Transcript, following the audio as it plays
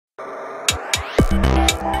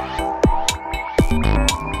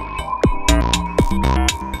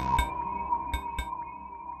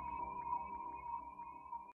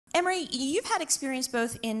Emery, you've had experience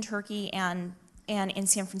both in Turkey and in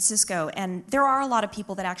San Francisco, and there are a lot of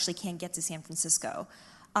people that actually can't get to San Francisco.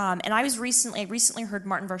 And I recently heard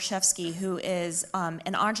Martin Varshevsky, who is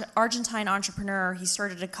an Argentine entrepreneur. He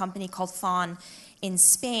started a company called Fawn in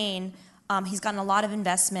Spain. He's gotten a lot of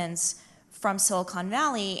investments from Silicon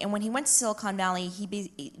Valley, and when he went to Silicon Valley,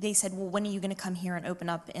 they said, well, when are you going to come here and open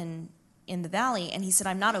up in the Valley? And he said,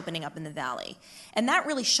 I'm not opening up in the Valley. And that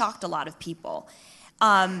really shocked a lot of people.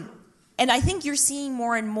 And I think you're seeing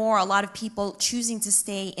more and more a lot of people choosing to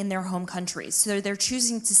stay in their home countries. So they're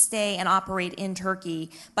choosing to stay and operate in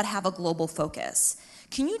Turkey, but have a global focus.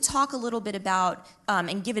 Can you talk a little bit about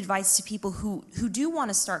and give advice to people who do want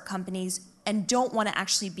to start companies and don't want to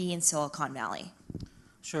actually be in Silicon Valley?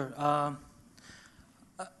 Sure. I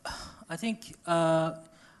think, I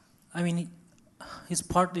mean, he's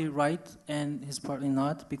partly right and he's partly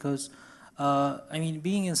not, because I mean,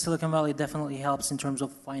 being in Silicon Valley definitely helps in terms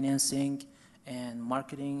of financing and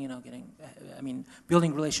marketing, you know,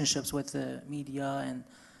 building relationships with the media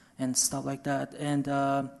and stuff like that. And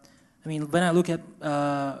I mean, when I look at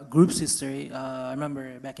Group's history, I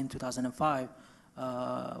remember back in 2005,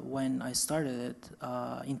 when I started it,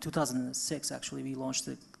 in 2006 actually, we launched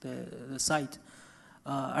the site.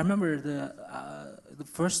 I remember the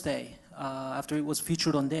first day after it was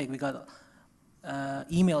featured on Dig, we got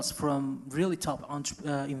emails from really top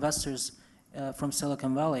investors from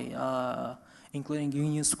Silicon Valley, including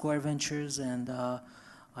Union Square Ventures, and I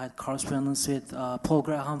had correspondence with Paul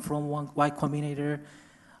Graham from Y Combinator.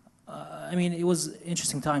 I mean, it was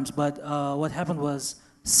interesting times, but what happened was,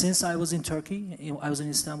 since I was in Turkey, I was in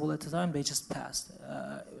Istanbul at the time, they just passed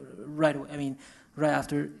right away. I mean, right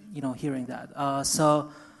after, you know, hearing that. So,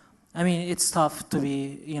 I mean, it's tough to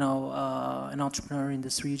be, you know, an entrepreneur in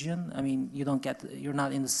this region. I mean, you're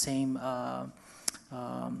not in the same,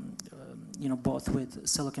 you know, both with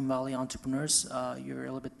Silicon Valley entrepreneurs. You're a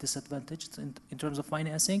little bit disadvantaged in terms of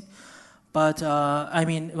financing. But I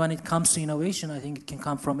mean, when it comes to innovation, I think it can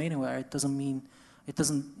come from anywhere.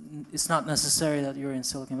 It's not necessary that you're in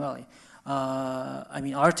Silicon Valley. I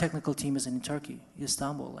mean, our technical team is in Turkey,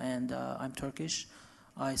 Istanbul, and I'm Turkish.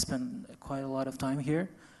 I spend quite a lot of time here,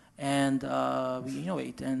 and we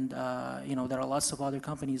innovate. And you know, there are lots of other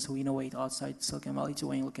companies who innovate outside Silicon Valley too.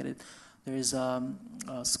 When you look at it, there is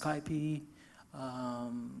Skype, you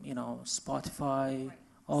know, Spotify,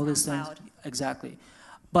 all these things. Exactly,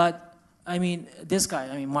 but I mean, this guy,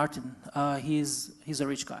 I mean, Martin, he's a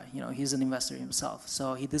rich guy. You know, he's an investor himself,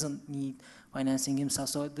 so he doesn't need financing himself.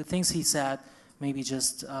 So the things he said, maybe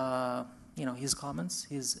just you know, his comments,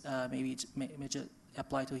 maybe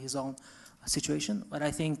apply to his own situation. But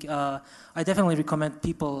I think I definitely recommend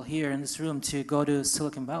people here in this room to go to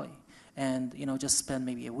Silicon Valley and, you know, just spend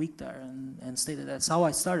maybe a week there and stay there. That's how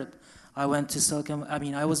I started. I went to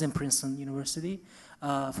I was in Princeton University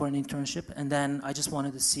for an internship, and then I just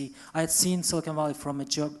wanted to see. I had seen Silicon Valley from a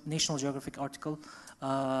National Geographic article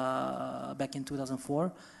back in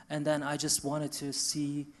 2004, and then I just wanted to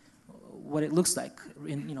see what it looks like,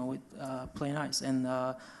 with plain eyes. And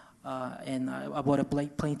I bought a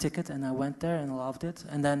plane ticket, and I went there and loved it.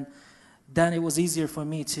 And then it was easier for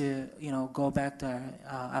me to, go back there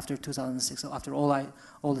after 2006. So after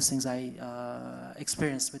all the things I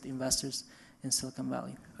experienced with investors in Silicon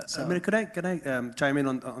Valley. So, can I chime in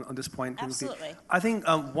on this point? Absolutely. I think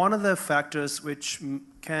one of the factors which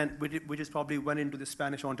is probably went into the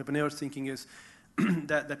Spanish entrepreneurs thinking is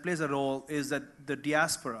that plays a role is that the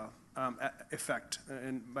diaspora effect.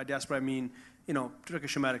 And by diaspora I mean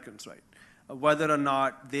Turkish Americans, right? Whether or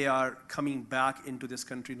not they are coming back into this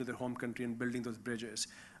country, into their home country, and building those bridges.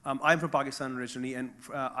 I'm from Pakistan originally, and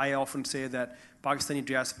I often say that Pakistani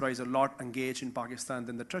diaspora is a lot engaged in Pakistan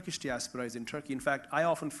than the Turkish diaspora is in Turkey. In fact, I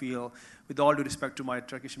often feel, with all due respect to my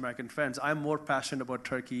Turkish American friends, I'm more passionate about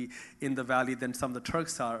Turkey in the Valley than some of the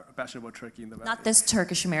Turks are passionate about Turkey in the Valley. Not this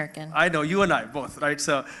Turkish American. I know, you and I both, right?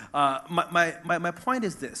 So my point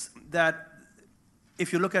is this, that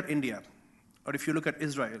if you look at India, or if you look at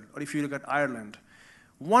Israel, or if you look at Ireland,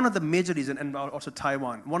 one of the major reasons, and also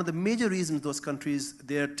Taiwan, one of the major reasons those countries,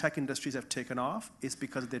 their tech industries have taken off is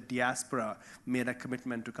because their diaspora made a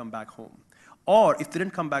commitment to come back home. Or if they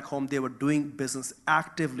didn't come back home, they were doing business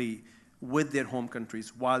actively with their home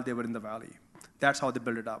countries while they were in the Valley. That's how they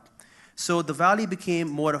built it up. So the Valley became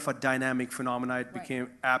more of a dynamic phenomenon. It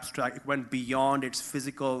became abstract. It went beyond its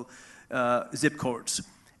physical zip codes.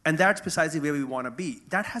 And that's precisely where we want to be.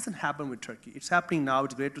 That hasn't happened with Turkey. It's happening now.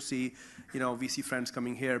 It's great to see, VC friends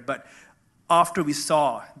coming here. But after we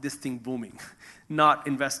saw this thing booming, not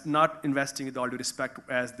investing with all due respect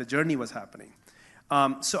as the journey was happening,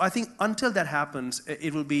 So I think until that happens,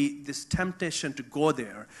 it will be this temptation to go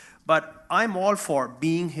there. But I'm all for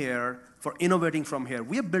being here, for innovating from here.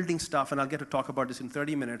 We are building stuff, and I'll get to talk about this in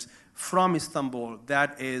 30 minutes, from Istanbul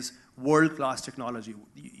that is world-class technology.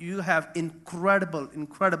 You have incredible,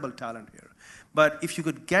 incredible talent here. But if you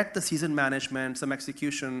could get the seasoned management, some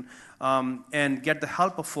execution, and get the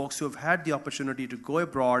help of folks who have had the opportunity to go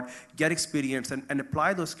abroad, get experience, and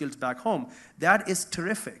apply those skills back home, that is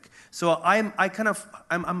terrific. So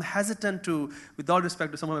I'm hesitant to, with all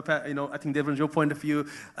respect to some of my, I think Devin, your point of view,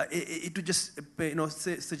 to just,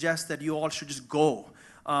 suggest that you all should just go.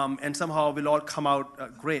 And somehow we'll all come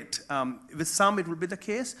out great. With some, it will be the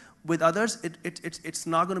case. With others, it's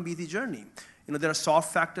not going to be the journey. There are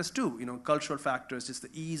soft factors too, cultural factors, just the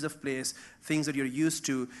ease of place, things that you're used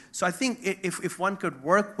to. So I think if one could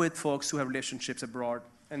work with folks who have relationships abroad,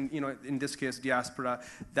 and in this case, diaspora,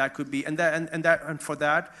 that could be, and for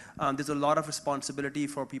that, there's a lot of responsibility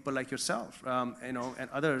for people like yourself, and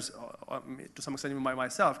others, to some extent, even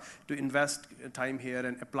myself, to invest time here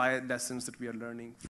and apply lessons that we are learning.